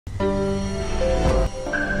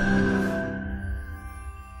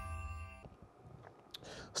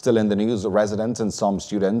Still in the news, residents and some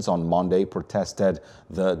students on Monday protested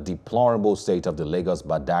the deplorable state of the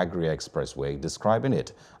Lagos-Badagry Expressway, describing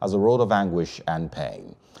it as a road of anguish and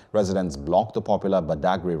pain. Residents blocked the popular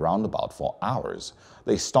Badagry roundabout for hours.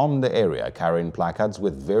 They stormed the area carrying placards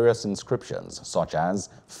with various inscriptions such as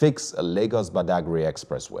 "Fix Lagos-Badagry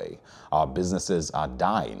Expressway," "Our businesses are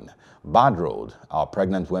dying," "Bad road," "Our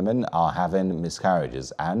pregnant women are having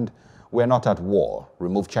miscarriages," and "We're not at war,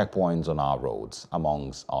 remove checkpoints on our roads,"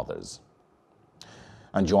 amongst others.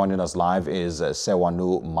 And joining us live is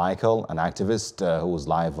Sewanu Michael, an activist who is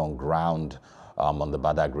live on ground on the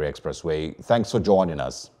Badagry Expressway. Thanks for joining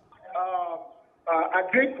us. A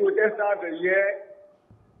great protesters are here,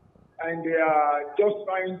 and they are just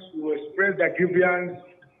trying to express their grievance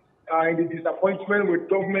and the disappointment with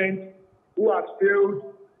government who has failed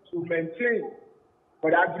to maintain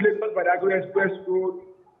Lagos-Badagry Express Road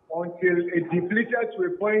until it depleted to a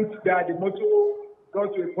point that the motor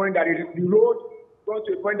got to a point that the road got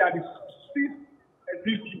to a point that the street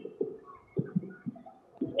exists.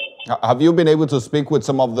 Have you been able to speak with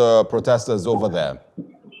some of the protesters over there?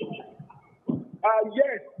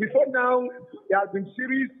 Yes. Before now, there have been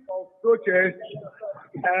series of protests.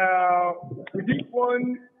 We did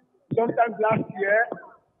one sometime last year.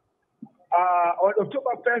 On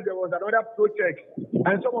October 1st, there was another protest,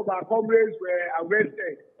 and some of our comrades were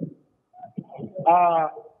arrested.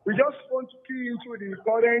 We just want to key into the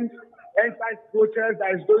current end-side protest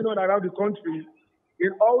that is going on around the country,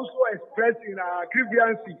 in also expressing our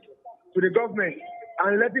grievances to the government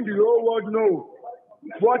and letting the whole world know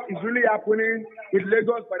what is really happening with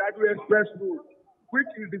Lagos-Badagry Express Road, which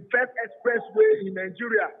is the first expressway in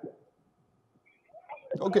Nigeria.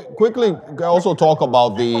 Okay, quickly, also talk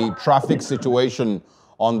about the traffic situation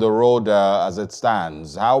on the road as it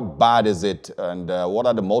stands. How bad is it, and what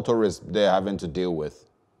are the motorists they're having to deal with?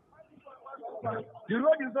 The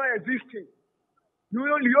road is not existing.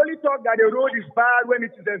 You only talk that the road is bad when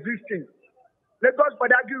it is existing.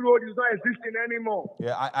 Lagos-Badagry Road is not existing anymore.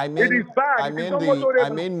 Yeah, I mean, it is bad. I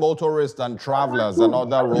mean motorists and travelers and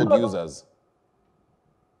other road users.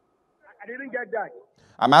 I didn't get that.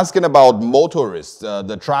 I'm asking about motorists,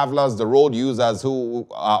 the travelers, the road users who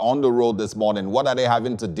are on the road this morning. What are they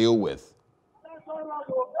having to deal with?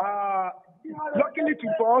 Luckily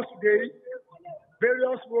for us today,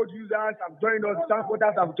 various road users have joined us,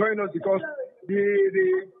 transporters have joined us, because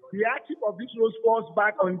the hardship of this road falls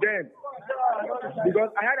back on them. Because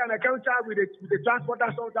I had an encounter with a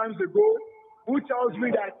transporter some times ago who tells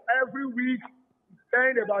me that every week he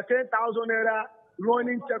spends about 10,000 naira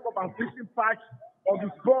running checkup and fixing parts of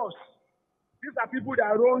his bus. These are people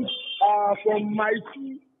that run from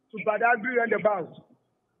Maitu to Badagry and about.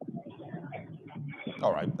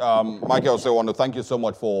 All right. Michael, I want to thank you so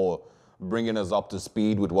much for bringing us up to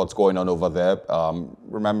speed with what's going on over there.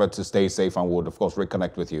 Remember to stay safe, and we'll, of course,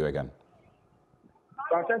 reconnect with you again.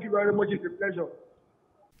 Thank you very much. It's a pleasure.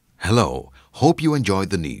 Hello. Hope you enjoyed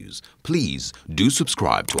the news. Please do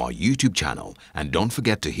subscribe to our YouTube channel and don't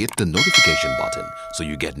forget to hit the notification button so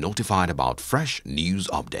you get notified about fresh news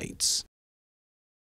updates.